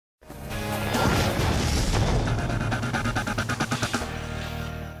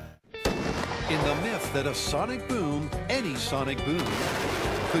that a sonic boom, any sonic boom,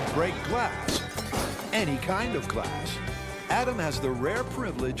 could break glass, any kind of glass. Adam has the rare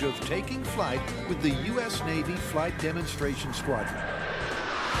privilege of taking flight with the U.S. Navy Flight Demonstration Squadron,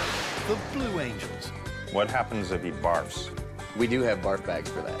 the Blue Angels. What happens if he barfs? We do have barf bags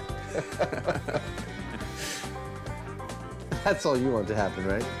for that. That's all you want to happen,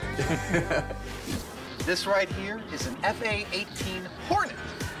 right? This right here is an FA-18 Hornet.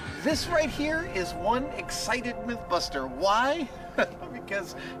 This right here is one excited Mythbuster. Why?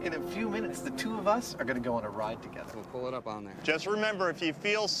 Because in a few minutes, the two of us are going to go on a ride together. We'll pull it up on there. Just remember, if you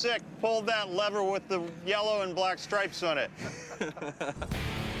feel sick, pull that lever with the yellow and black stripes on it.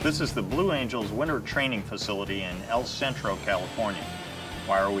 This is the Blue Angels winter training facility in El Centro, California.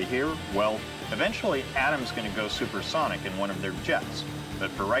 Why are we here? Well, eventually Adam's going to go supersonic in one of their jets. But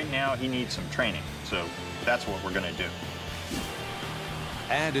for right now, he needs some training. So that's what we're going to do.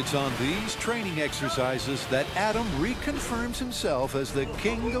 And it's on these training exercises that Adam reconfirms himself as the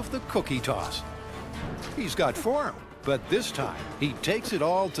king of the cookie toss. He's got form, but this time he takes it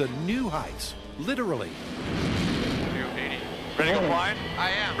all to new heights, literally. 280. Ready to go flying?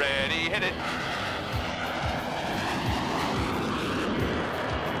 I am. Ready, hit it.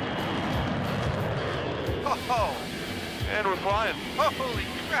 Oh, and we're flying. Holy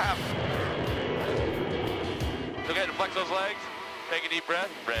crap. So get to flex those legs. Take a deep breath.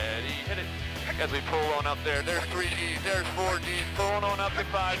 Ready, hit it. As we pull on up there. There's 3 Gs, there's 4 Gs. Pulling on up to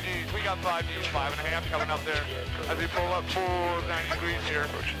 5 Gs. We got 5 Gs, 5.5 coming up there. As we pull up full 90 degrees here.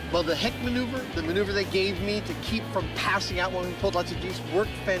 Well, the heck maneuver, the maneuver they gave me to keep from passing out when we pulled lots of Gs,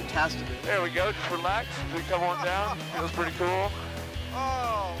 worked fantastic. There we go. Just relax. As we come on down. Feels pretty cool.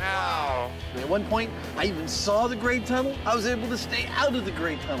 Oh, now. At one point, I even saw the grade tunnel. I was able to stay out of the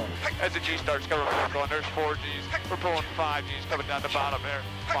grade tunnel. As the G starts coming back on, there's 4 Gs. We're pulling 5 Gs coming down the bottom there.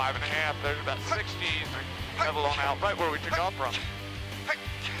 5.5. There's about 6 Gs. Level on out right where we took off from.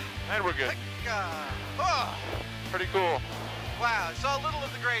 And we're good. Pretty cool. Wow, I saw a little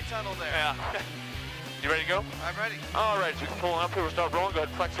of the grade tunnel there. Yeah. You ready to go? I'm ready. All right, so we can pull up here. We'll start rolling. Go ahead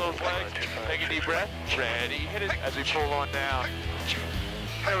and flex those legs. Take a deep breath. Ready, hit it as we pull on down.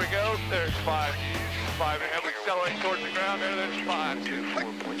 There we go. There's 5 Gs. 5.5. We accelerate towards the ground. There's 5.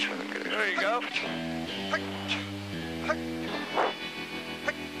 There you go.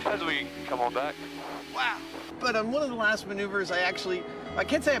 As we come on back. Wow. But on one of the last maneuvers, I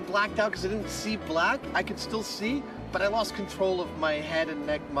can't say I blacked out because I didn't see black. I could still see, but I lost control of my head and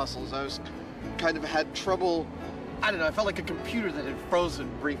neck muscles. I was kind of had trouble, I don't know, I felt like a computer that had frozen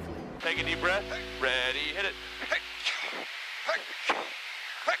briefly. Take a deep breath. Ready, hit it.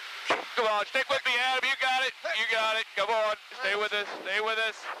 Come on, stick with me, Adam. You got it. You got it. Come on. Stay with us. Stay with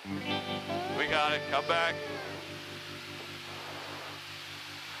us. We got it. Come back.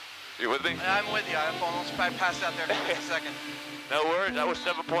 You with me? I'm with you. I almost passed out there for a second. No worries. That was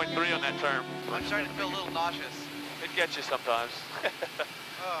 7.3 on that term. I'm starting to feel a little nauseous. It gets you sometimes.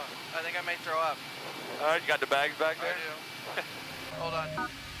 Oh, I think I may throw up. All right, you got the bags back there? I do. Hold on.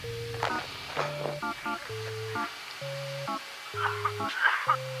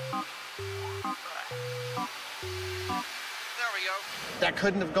 There we go. That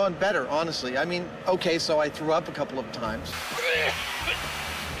couldn't have gone better, honestly. I mean, okay, so I threw up a couple of times.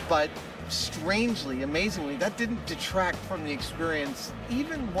 But strangely, amazingly, that didn't detract from the experience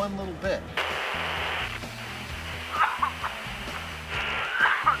even one little bit.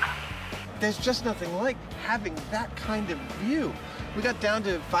 There's just nothing like having that kind of view. We got down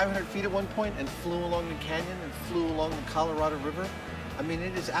to 500 feet at one point and flew along the canyon and flew along the Colorado River. I mean,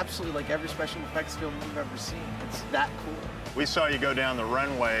 it is absolutely like every special effects film you've ever seen. It's that cool. We saw you go down the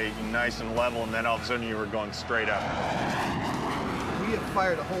runway nice and level, and then all of a sudden you were going straight up. We have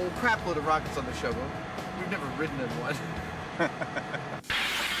fired a whole crap load of rockets on the show. We've never ridden in one.